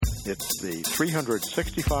It's the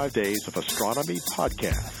 365 Days of Astronomy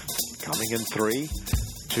podcast. Coming in 3,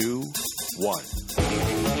 2, 1.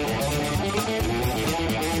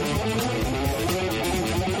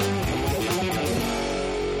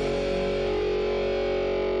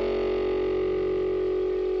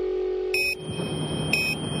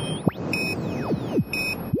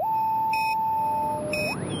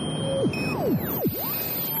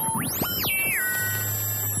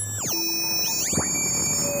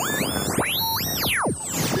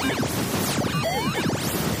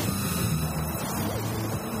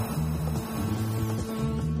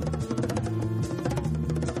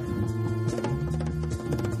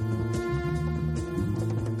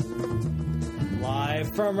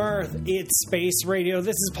 From Earth, it's Space Radio.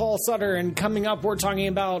 This is Paul Sutter, and coming up, we're talking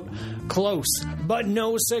about Close, but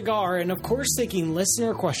no Cigar, and of course, taking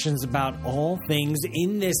listener questions about all things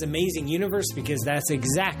in this amazing universe, because that's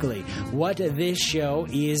exactly what this show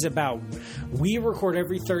is about. We record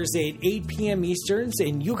every Thursday at 8 p.m. Eastern,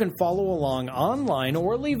 and you can follow along online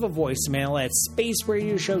or leave a voicemail at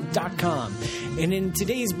spaceradioshow.com. And in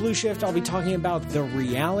today's Blue Shift, I'll be talking about the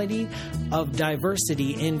reality of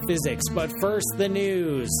diversity in physics. But first, the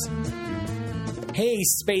news. Hey,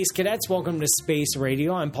 Space Cadets, welcome to Space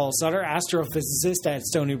Radio. I'm Paul Sutter, astrophysicist at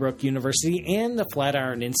Stony Brook University and the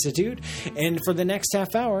Flatiron Institute. And for the next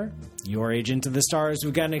half hour, your agent of the stars,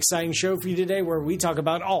 we've got an exciting show for you today where we talk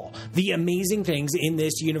about all the amazing things in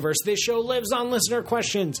this universe. This show lives on listener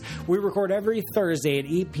questions. We record every Thursday at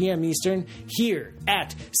 8 p.m. Eastern here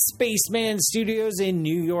at Spaceman Studios in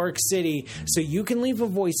New York City. So you can leave a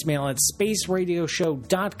voicemail at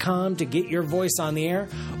spaceradioshow.com to get your voice on the air,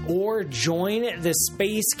 or join the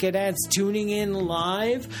Space Cadets tuning in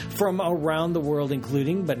live from around the world,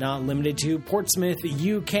 including but not limited to Portsmouth,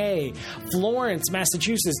 UK, Florence,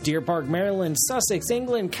 Massachusetts, Deer Park, Maryland, Sussex,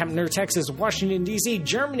 England, Kempner, Texas, Washington, D.C.,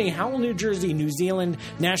 Germany, Howell, New Jersey, New Zealand,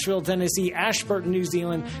 Nashville, Tennessee, Ashburton, New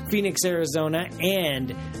Zealand, Phoenix, Arizona,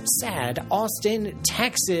 and sad Austin,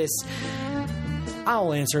 Texas.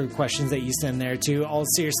 I'll answer questions that you send there, too. All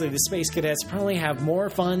seriously, the Space Cadets probably have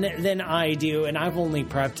more fun than I do, and I've only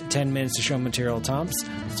prepped 10 minutes to show material tops,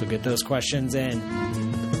 so get those questions in.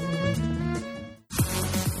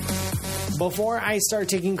 Before I start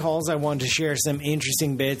taking calls, I want to share some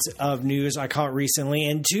interesting bits of news I caught recently,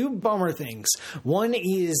 and two bummer things. One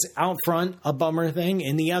is out front, a bummer thing,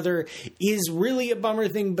 and the other is really a bummer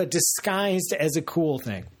thing, but disguised as a cool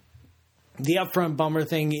thing. The upfront bummer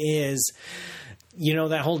thing is, you know,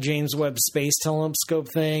 that whole James Webb Space Telescope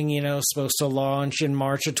thing, supposed to launch in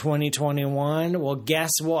March of 2021? Well,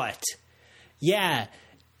 guess what? Yeah,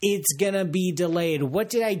 it's going to be delayed. What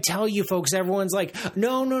did I tell you, folks? Everyone's like,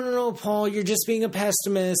 no, Paul, you're just being a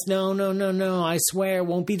pessimist. No, I swear it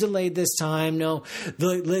won't be delayed this time. No,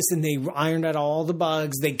 listen, they ironed out all the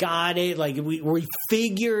bugs. They got it. Like, we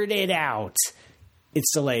figured it out.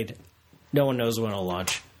 It's delayed. No one knows when it'll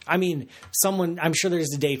launch. I mean, I'm sure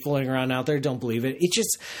there's a date floating around out there. Don't believe it.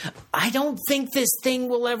 I don't think this thing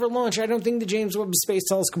will ever launch. I don't think the James Webb Space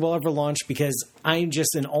Telescope will ever launch, because I'm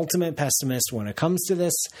just an ultimate pessimist when it comes to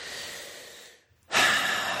this.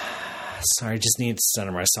 Sorry, I just need to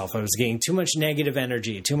center myself. I was getting too much negative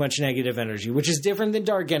energy, which is different than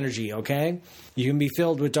dark energy, okay? You can be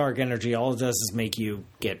filled with dark energy. All it does is make you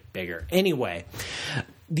get bigger. Anyway,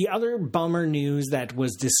 the other bummer news that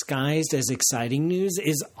was disguised as exciting news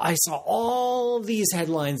is I saw all these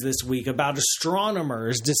headlines this week about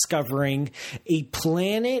astronomers discovering a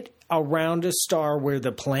planet around a star where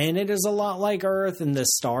the planet is a lot like Earth and the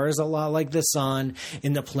star is a lot like the sun,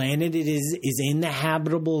 and the planet is in the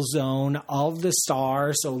habitable zone of the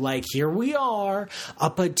star. So, like, here we are, a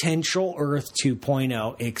potential Earth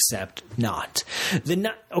 2.0, except not.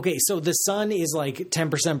 Okay, so the sun is like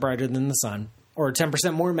 10% brighter than the sun, or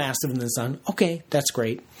 10% more massive than the sun. Okay, that's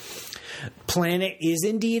great. Planet is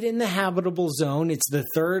indeed in the habitable zone. It's the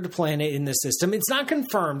third planet in the system. It's not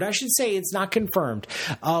confirmed. I should say it's not confirmed.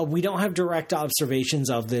 We don't have direct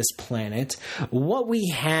observations of this planet. What we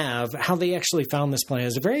have, how they actually found this planet,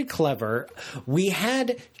 is very clever. We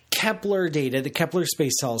had Kepler data, the Kepler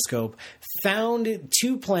Space Telescope, found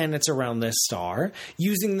two planets around this star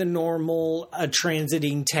using the normal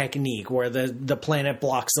transiting technique where the planet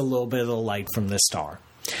blocks a little bit of the light from the star.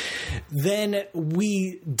 Then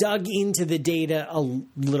we dug into the data a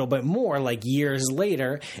little bit more, like years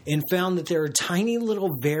later, and found that there are tiny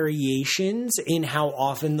little variations in how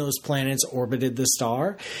often those planets orbited the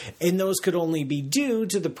star, and those could only be due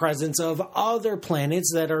to the presence of other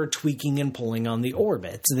planets that are tweaking and pulling on the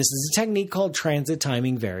orbit. So this is a technique called transit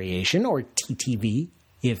timing variation, or TTV,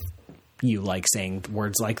 if you like saying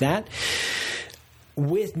words like that.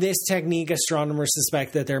 With this technique, astronomers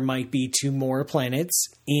suspect that there might be 2 more planets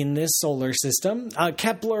in this solar system.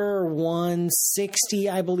 Kepler 160,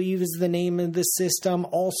 I believe, is the name of the system,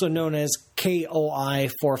 also known as KOI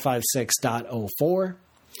 456.04.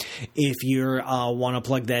 If you want to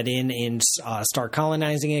plug that in and start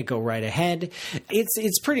colonizing it, go right ahead.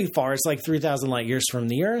 It's pretty far. It's like 3,000 light years from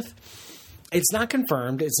the Earth. It's not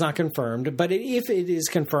confirmed, but if it is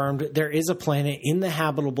confirmed, there is a planet in the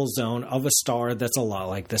habitable zone of a star that's a lot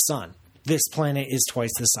like the Sun. This planet is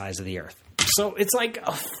twice the size of the Earth. So it's like,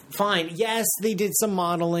 fine. Yes, they did some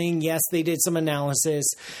modeling. Yes, they did some analysis.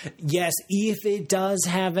 Yes, if it does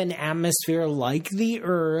have an atmosphere like the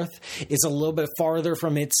Earth, it's a little bit farther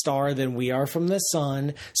from its star than we are from the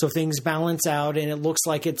Sun. So things balance out, and it looks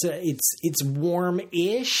like it's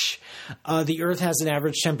warm-ish. The Earth has an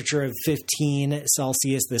average temperature of 15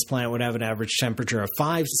 Celsius. This planet would have an average temperature of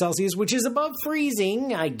 5 Celsius, which is above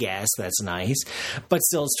freezing, I guess. That's nice. But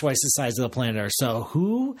still, it's twice the size of the planet Earth. So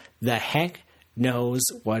who the heck knows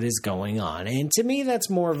what is going on? And to me, that's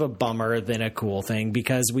more of a bummer than a cool thing,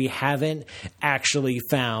 because we haven't actually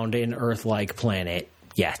found an Earth-like planet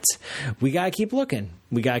yet. We gotta keep looking.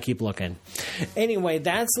 Anyway,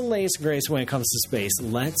 that's the latest and greatest when it comes to space.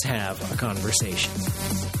 Let's have a conversation.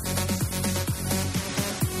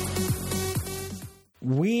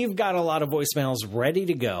 We've got a lot of voicemails ready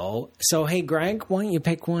to go. So, hey, Greg, why don't you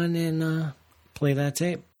pick one and play that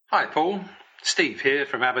tape? Hi, Paul. Steve here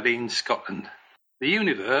from Aberdeen, Scotland. The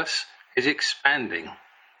universe is expanding.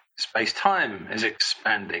 Space-time is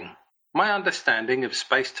expanding. My understanding of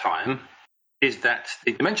space-time is that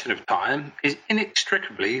the dimension of time is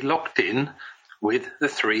inextricably locked in with the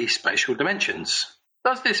 3 spatial dimensions.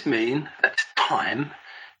 Does this mean that time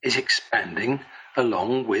is expanding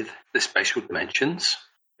along with the spatial dimensions?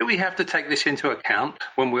 Do we have to take this into account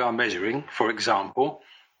when we are measuring, for example,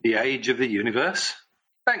 the age of the universe?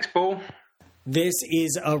 Thanks, Paul. This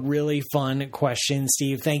is a really fun question,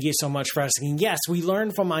 Steve. Thank you so much for asking. Yes, we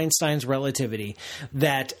learned from Einstein's relativity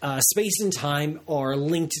that space and time are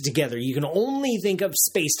linked together. You can only think of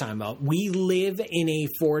space-time. We live in a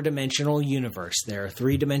 4-dimensional universe. There are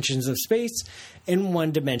 3 dimensions of space and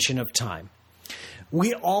 1 dimension of time.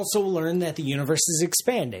 We also learned that the universe is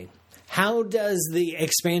expanding. How does the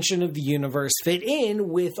expansion of the universe fit in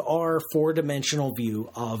with our 4-dimensional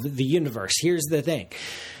view of the universe? Here's the thing.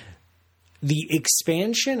 The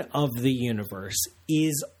expansion of the universe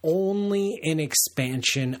is only an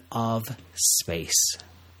expansion of space.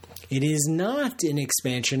 It is not an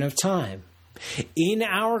expansion of time. In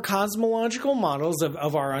our cosmological models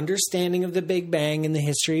of our understanding of the Big Bang and the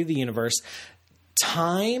history of the universe,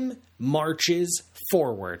 time marches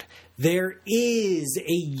forward. There is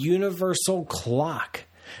a universal clock.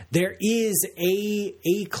 There is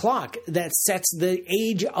a clock that sets the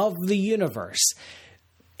age of the universe.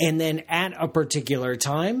 And then at a particular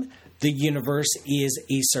time, the universe is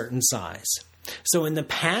a certain size. So in the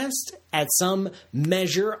past, at some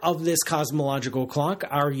measure of this cosmological clock,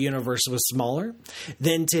 our universe was smaller.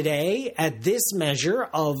 Then today, at this measure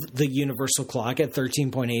of the universal clock at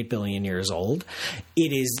 13.8 billion years old,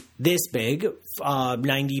 it is this big,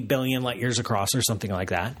 90 billion light years across or something like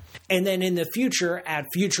that. And then in the future, at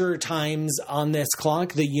future times on this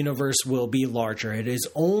clock, the universe will be larger. It is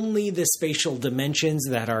only the spatial dimensions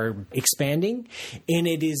that are expanding, and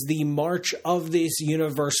it is the march of this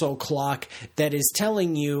universal clock that is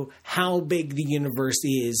telling you how big the universe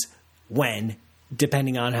is when,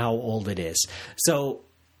 depending on how old it is. So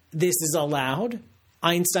this is allowed.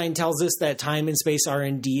 Einstein tells us that time and space are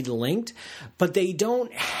indeed linked, but they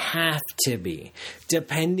don't have to be.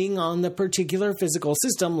 Depending on the particular physical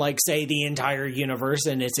system, like, say, the entire universe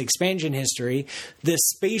and its expansion history, the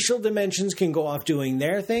spatial dimensions can go off doing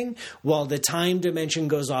their thing, while the time dimension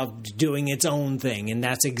goes off doing its own thing. And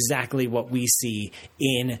that's exactly what we see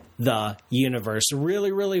in the universe.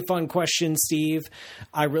 Really, really fun question, Steve.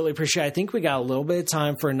 I really appreciate it. I think we got a little bit of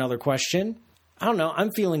time for another question. I don't know. I'm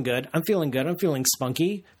feeling good. I'm feeling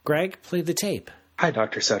spunky. Greg, play the tape. Hi,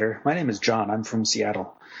 Dr. Sutter. My name is John. I'm from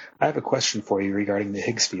Seattle. I have a question for you regarding the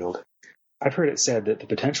Higgs field. I've heard it said that the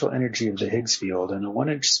potential energy of the Higgs field in a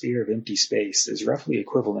 1-inch sphere of empty space is roughly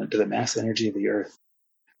equivalent to the mass energy of the Earth.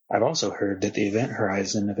 I've also heard that the event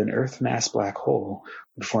horizon of an Earth mass black hole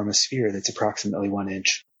would form a sphere that's approximately 1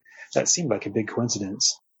 inch. That seemed like a big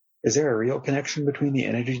coincidence. Is there a real connection between the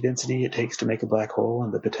energy density it takes to make a black hole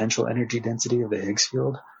and the potential energy density of the Higgs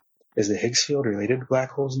field? Is the Higgs field related to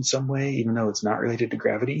black holes in some way, even though it's not related to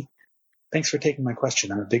gravity? Thanks for taking my question.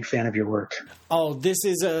 I'm a big fan of your work. Oh, this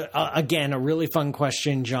is, again, a really fun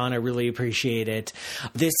question, John. I really appreciate it.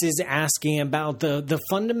 This is asking about the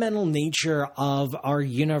fundamental nature of our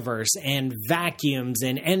universe and vacuums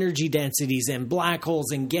and energy densities and black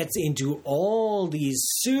holes, and gets into all these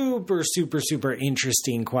super, super, super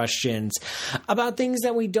interesting questions about things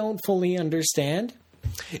that we don't fully understand.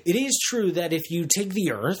 It is true that if you take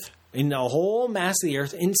the Earth, in the whole mass of the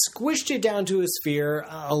Earth, and squished it down to a sphere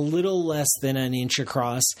a little less than an inch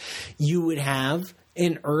across, you would have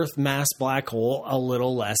an Earth mass black hole a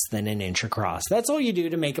little less than an inch across. That's all you do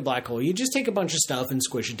to make a black hole. You just take a bunch of stuff and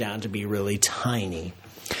squish it down to be really tiny.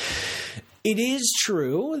 It is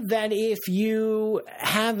true that if you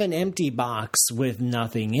have an empty box with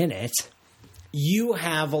nothing in it, you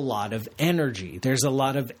have a lot of energy. There's a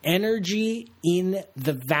lot of energy in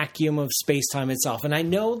the vacuum of space-time itself. And I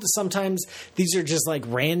know that sometimes these are just like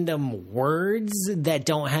random words that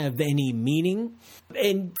don't have any meaning.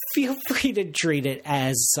 And feel free to treat it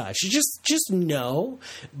as such. Just know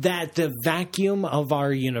that the vacuum of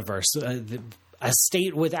our universe, a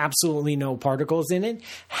state with absolutely no particles in it,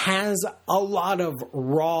 has a lot of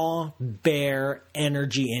raw, bare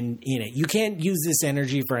energy in it. You can't use this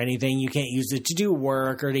energy for anything. You can't use it to do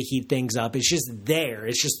work or to heat things up. It's just there.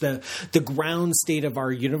 It's just the ground state of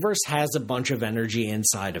our universe has a bunch of energy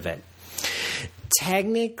inside of it.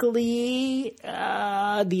 Technically,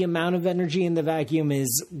 the amount of energy in the vacuum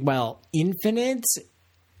is, infinite.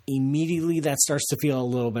 Immediately, that starts to feel a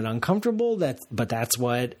little bit uncomfortable. But that's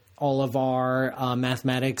what all of our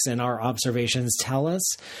mathematics and our observations tell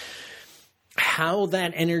us. How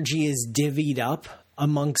that energy is divvied up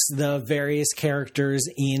amongst the various characters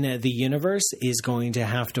in the universe is going to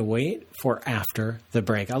have to wait for after the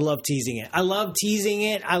break. I love teasing it. I love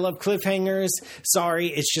cliffhangers. Sorry,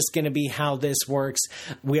 it's just going to be how this works.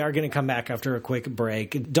 We are going to come back after a quick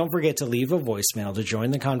break. Don't forget to leave a voicemail to join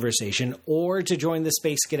the conversation or to join the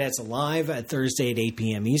Space Cadets live at Thursday at 8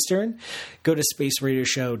 p.m. Eastern. Go to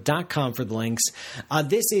spaceradioshow.com for the links.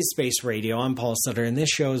 This is Space Radio. I'm Paul Sutter, and this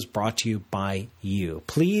show is brought to you by you.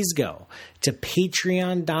 Please go to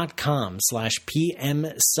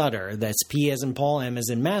patreon.com/PM Sutter. That's P as in Paul, M as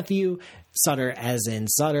in Matthew, Sutter as in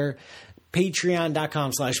Sutter.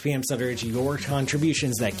 Patreon.com/PM Sutter. It's your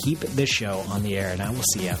contributions that keep this show on the air, and I will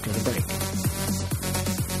see you after the break.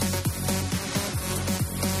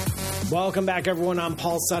 Welcome back, everyone. I'm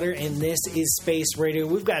Paul Sutter, and this is Space Radio.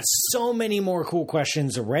 We've got so many more cool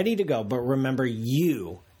questions ready to go, but remember,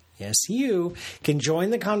 you can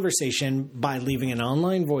join the conversation by leaving an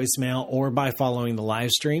online voicemail or by following the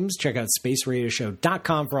live streams. Check out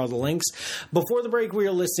spaceradioshow.com for all the links. Before the break, we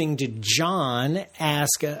were listening to John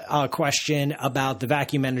ask a question about the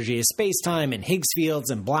vacuum energy of space-time and Higgs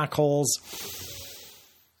fields and black holes.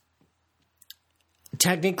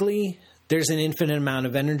 Technically, there's an infinite amount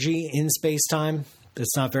of energy in space-time.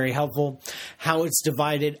 That's not very helpful. How it's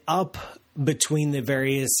divided up between the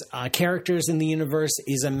various characters in the universe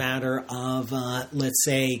is a matter of, let's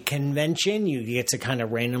say, convention. You get to kind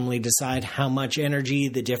of randomly decide how much energy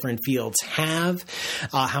the different fields have,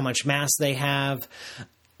 how much mass they have.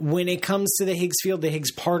 When it comes to the Higgs field, the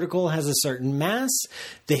Higgs particle has a certain mass.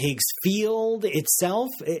 The Higgs field itself,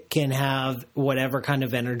 it can have whatever kind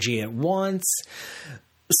of energy it wants.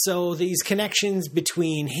 So these connections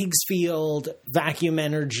between Higgs field, vacuum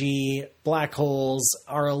energy, black holes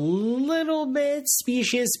are a little bit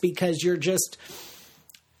specious because you're just,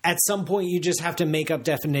 at some point, you just have to make up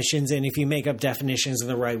definitions. And if you make up definitions in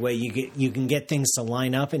the right way, you can get things to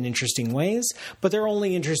line up in interesting ways. But they're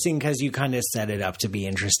only interesting because you kind of set it up to be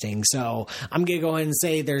interesting. So I'm going to go ahead and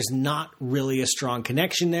say there's not really a strong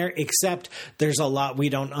connection there, except there's a lot we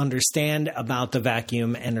don't understand about the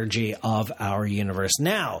vacuum energy of our universe.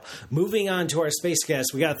 Now, moving on to our space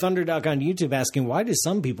guest, we got Thunderduck on YouTube asking, why do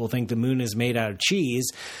some people think the moon is made out of cheese?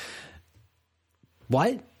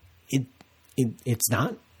 What? It's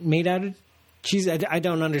not made out of cheese? I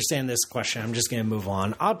don't understand this question. I'm just going to move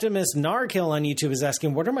on. Optimus Narkill on YouTube is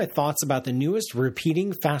asking, what are my thoughts about the newest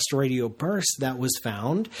repeating fast radio burst that was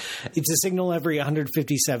found? It's a signal every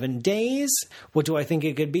 157 days. What do I think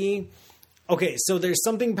it could be? Okay, so there's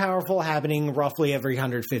something powerful happening roughly every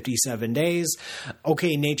 157 days.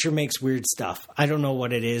 Okay, nature makes weird stuff. I don't know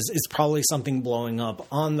what it is. It's probably something blowing up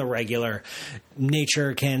on the regular.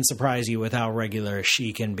 Nature can surprise you with how regular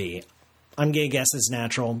she can be. I'm going to guess it's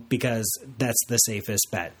natural because that's the safest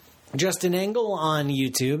bet. Justin Engel on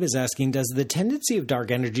YouTube is asking, does the tendency of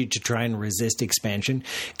dark energy to try and resist expansion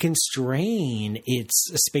constrain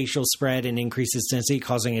its spatial spread and increase its density,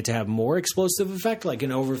 causing it to have more explosive effect like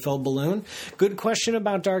an overfilled balloon? Good question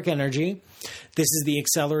about dark energy. This is the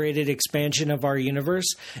accelerated expansion of our universe.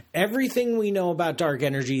 Everything we know about dark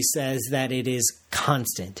energy says that it is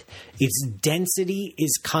constant. Its density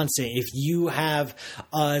is constant. If you have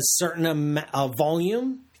a certain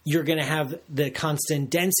volume, you're going to have the constant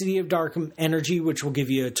density of dark energy, which will give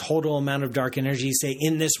you a total amount of dark energy, say,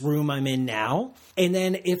 in this room I'm in now. And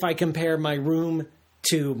then if I compare my room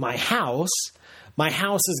to my house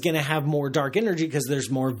is going to have more dark energy because there's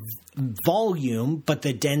more volume, but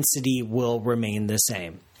the density will remain the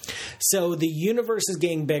same. So the universe is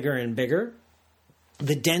getting bigger and bigger.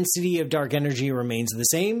 The density of dark energy remains the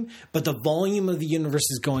same, but the volume of the universe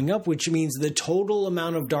is going up, which means the total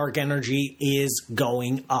amount of dark energy is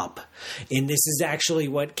going up. And this is actually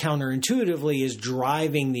what counterintuitively is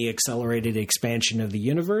driving the accelerated expansion of the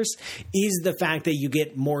universe, is the fact that you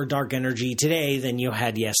get more dark energy today than you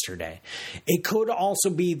had yesterday. It could also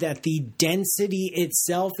be that the density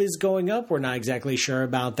itself is going up. We're not exactly sure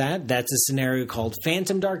about that. That's a scenario called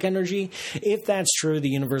phantom dark energy. If that's true, the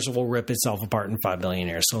universe will rip itself apart in 5 billion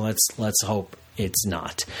years. So let's hope it's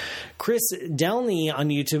not. Chris Delney on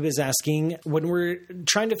YouTube is asking, when we're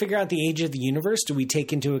trying to figure out the age of the universe, do we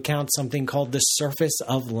take into account something called the surface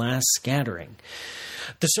of last scattering?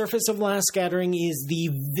 The surface of last scattering is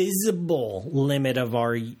the visible limit of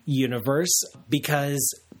our universe,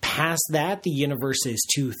 because past that, the universe is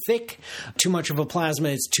too thick, too much of a plasma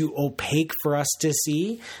is too opaque for us to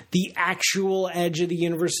see. The actual edge of the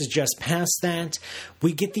universe is just past that.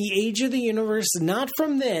 We get the age of the universe not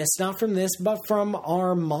from this, but from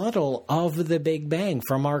our model of the Big Bang,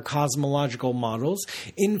 from our cosmological models,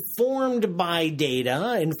 informed by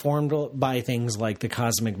data, informed by things like the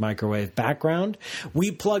cosmic microwave background. We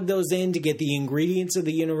plug those in to get the ingredients of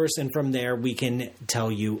the universe, and from there we can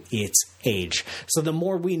tell you its age. So the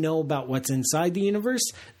more we know about what's inside the universe,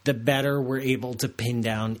 the better we're able to pin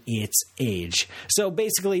down its age. So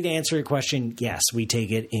basically, to answer your question, yes, we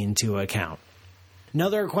take it into account.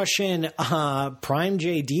 Another question, Prime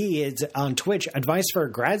JD is on Twitch. Advice for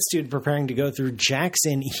a grad student preparing to go through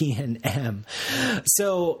Jackson E&M.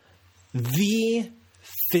 So the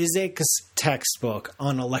physics textbook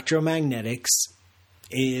on electromagnetics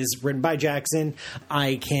is written by Jackson.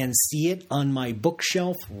 I can see it on my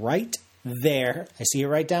bookshelf right there. I see it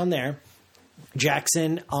right down there.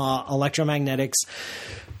 Jackson, electromagnetics.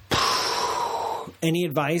 Any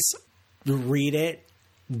advice? Read it.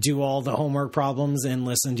 Do all the homework problems and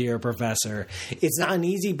listen to your professor. It's not an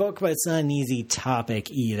easy book, but it's not an easy topic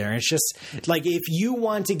either. It's just like, if you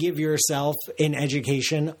want to give yourself an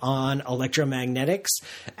education on electromagnetics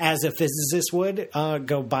as a physicist would,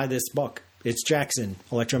 go buy this book. It's Jackson,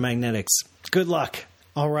 Electromagnetics. Good luck.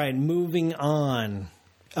 All right, moving on.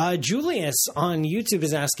 Julius on YouTube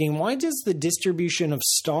is asking, why does the distribution of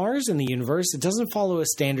stars in the universe, it doesn't follow a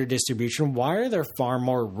standard distribution? Why are there far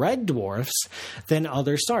more red dwarfs than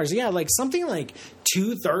other stars? Yeah, like something like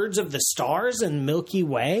 2/3 of the stars in Milky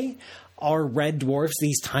Way are red dwarfs,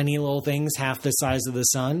 these tiny little things half the size of the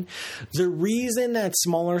sun. The reason that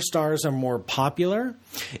smaller stars are more popular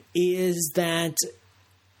is that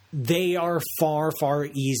they are far, far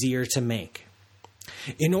easier to make.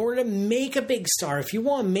 In order to make a big star, if you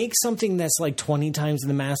want to make something that's like 20 times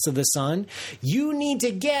the mass of the sun, you need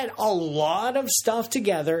to get a lot of stuff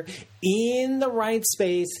together in the right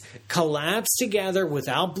space, collapse together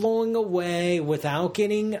without blowing away, without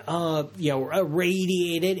getting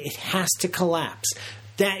irradiated. It has to collapse.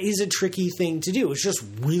 That is a tricky thing to do. It's just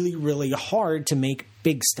really, really hard to make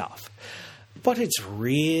big stuff. But it's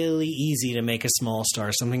really easy to make a small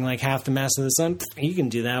star, something like half the mass of the sun. You can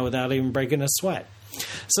do that without even breaking a sweat.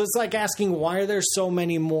 So it's like asking, why are there so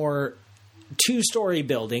many more 2-story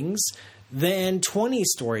buildings than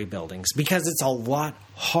 20-story buildings? Because it's a lot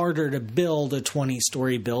harder to build a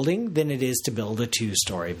 20-story building than it is to build a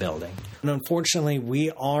 2-story building. And unfortunately,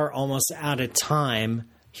 we are almost out of time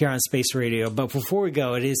here on Space Radio. But before we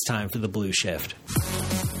go, it is time for the Blue Shift.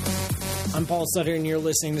 I'm Paul Sutter, and you're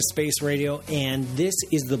listening to Space Radio, and this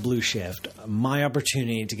is the Blue Shift, my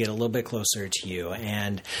opportunity to get a little bit closer to you.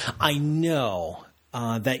 And I know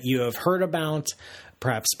that you have heard about,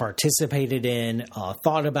 perhaps participated in,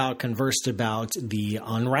 thought about, conversed about the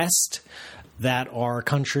unrest that our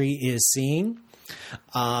country is seeing,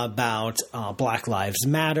 about Black Lives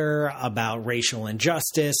Matter, about racial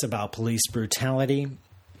injustice, about police brutality.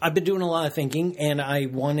 I've been doing a lot of thinking, and I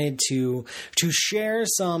wanted to share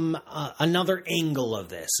another angle of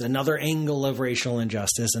this, another angle of racial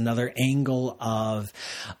injustice, another angle of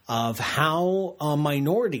how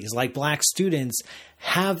minorities like black students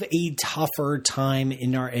have a tougher time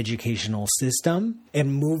in our educational system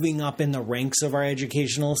and moving up in the ranks of our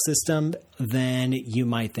educational system than you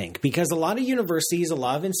might think. Because a lot of universities, a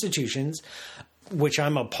lot of institutions, which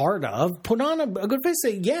I'm a part of, put on a good face.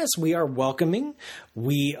 Say, yes, we are welcoming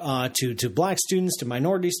to black students, to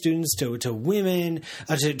minority students, to women,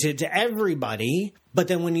 to everybody. But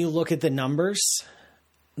then when you look at the numbers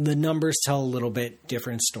tell a little bit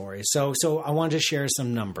different stories. So I wanted to share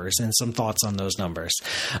some numbers and some thoughts on those numbers.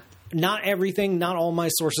 Not everything, not all my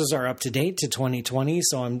sources are up to date to 2020,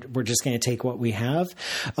 so we're just going to take what we have.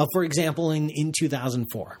 For example, in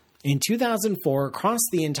 2004. In 2004, across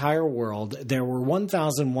the entire world, there were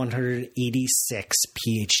 1,186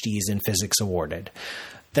 PhDs in physics awarded.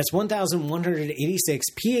 That's 1,186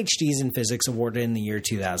 PhDs in physics awarded in the year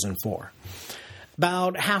 2004.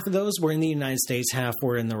 About half of those were in the United States, half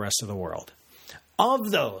were in the rest of the world.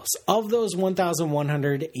 Of those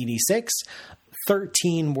 1,186,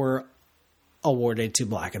 13 were awarded to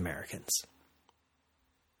black Americans.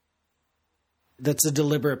 That's a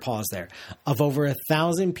deliberate pause there. Of over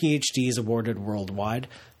 1,000 PhDs awarded worldwide,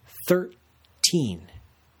 13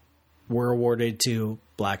 were awarded to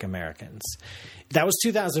black Americans. That was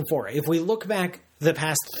 2004. If we look back the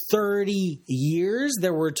past 30 years,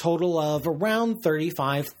 there were a total of around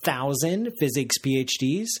 35,000 physics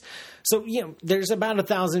PhDs. So, there's about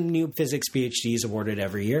 1,000 new physics PhDs awarded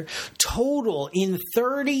every year. Total in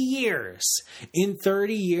 30 years. In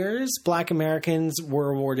 30 years, black Americans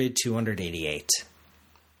were awarded 288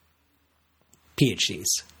 PhDs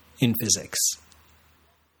in physics.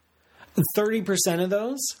 30% of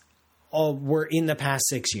those were in the past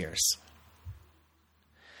 6 years.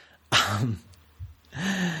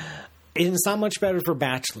 It's not much better for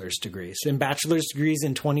bachelor's degrees. In bachelor's degrees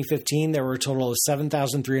in 2015, there were a total of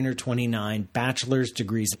 7,329 bachelor's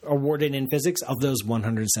degrees awarded in physics. Of those,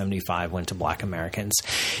 175 went to black Americans.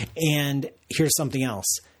 And here's something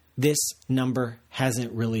else. This number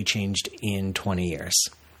hasn't really changed in 20 years.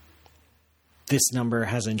 This number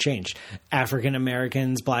hasn't changed. African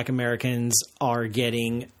Americans, black Americans are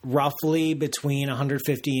getting roughly between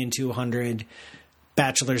 150 and 200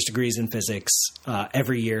 bachelor's degrees in physics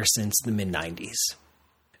every year since the mid-90s.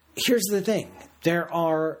 Here's the thing. There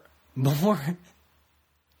are more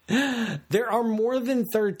than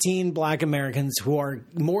 13 black Americans who are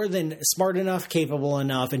more than smart enough, capable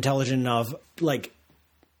enough, intelligent enough,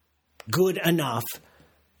 good enough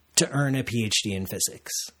to earn a PhD in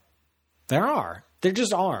physics. There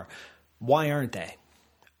just are. Why aren't they?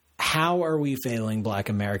 How are we failing black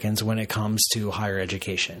Americans when it comes to higher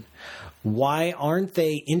education? Why aren't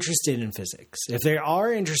they interested in physics? If they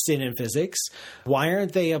are interested in physics, why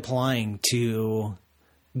aren't they applying to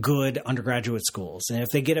good undergraduate schools? And if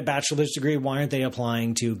they get a bachelor's degree, why aren't they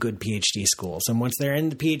applying to good PhD schools? And once they're in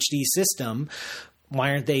the PhD system,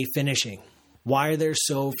 why aren't they finishing? Why are there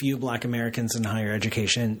so few black Americans in higher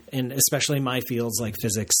education, and especially my fields like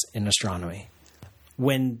physics and astronomy?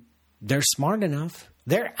 When they're smart enough,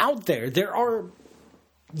 they're out there. There are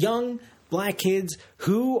young black kids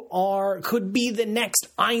who could be the next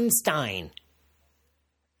Einstein,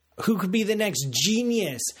 who could be the next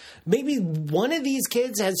genius. Maybe one of these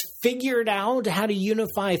kids has figured out how to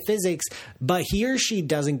unify physics, but he or she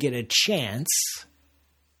doesn't get a chance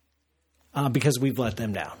because we've let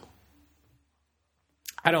them down.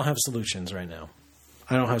 I don't have solutions right now.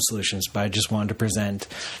 But I just wanted to present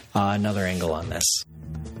another angle on this.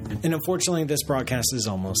 And unfortunately, this broadcast is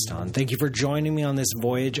almost done. Thank you for joining me on this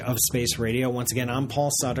voyage of space radio. Once again, I'm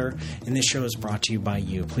Paul Sutter, and this show is brought to you by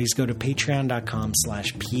you. Please go to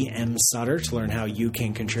patreon.com/PMSutter to learn how you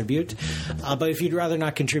can contribute. But if you'd rather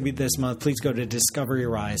not contribute this month, please go to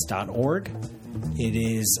discoveryrise.org. It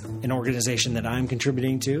is an organization that I'm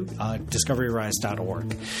contributing to,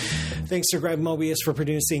 discoveryrise.org. Thanks to Greg Mobius for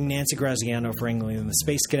producing, Nancy Graziano for England, the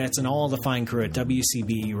Space Cadets, and all the fine crew at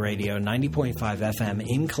WCBE Radio 90.5 FM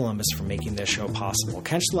in Columbus for making this show possible.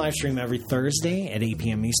 Catch the live stream every Thursday at 8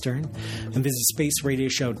 p.m. Eastern, and visit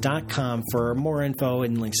spaceradioshow.com for more info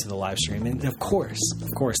and links to the live stream. And of course,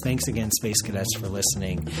 thanks again, Space Cadets, for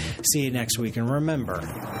listening. See you next week, and remember,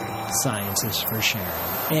 science is for sharing.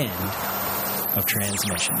 End of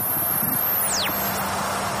transmission.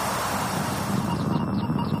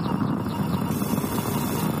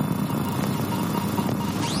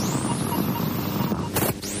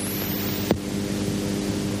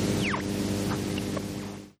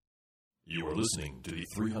 You are listening to the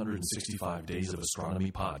 365 Days of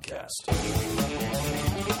Astronomy podcast.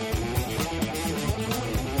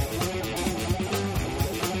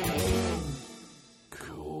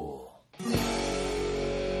 Cool.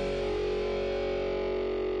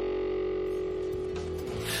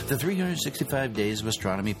 The 365 Days of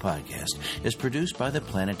Astronomy podcast is produced by the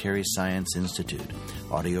Planetary Science Institute.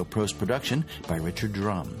 Audio post-production by Richard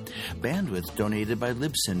Drum. Bandwidth donated by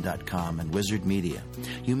Libsyn.com and Wizard Media.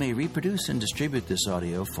 You may reproduce and distribute this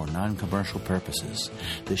audio for non-commercial purposes.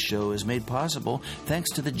 This show is made possible thanks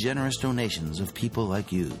to the generous donations of people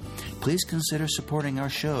like you. Please consider supporting our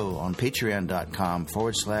show on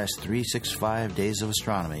patreon.com/365 Days of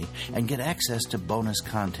Astronomy and get access to bonus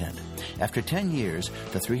content. After 10 years,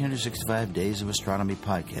 the 365 Days of Astronomy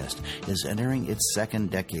podcast is entering its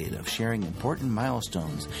second decade of sharing important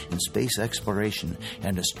milestones in space exploration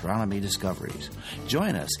and astronomy discoveries.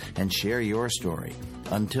 Join us and share your story.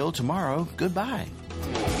 Until tomorrow, goodbye.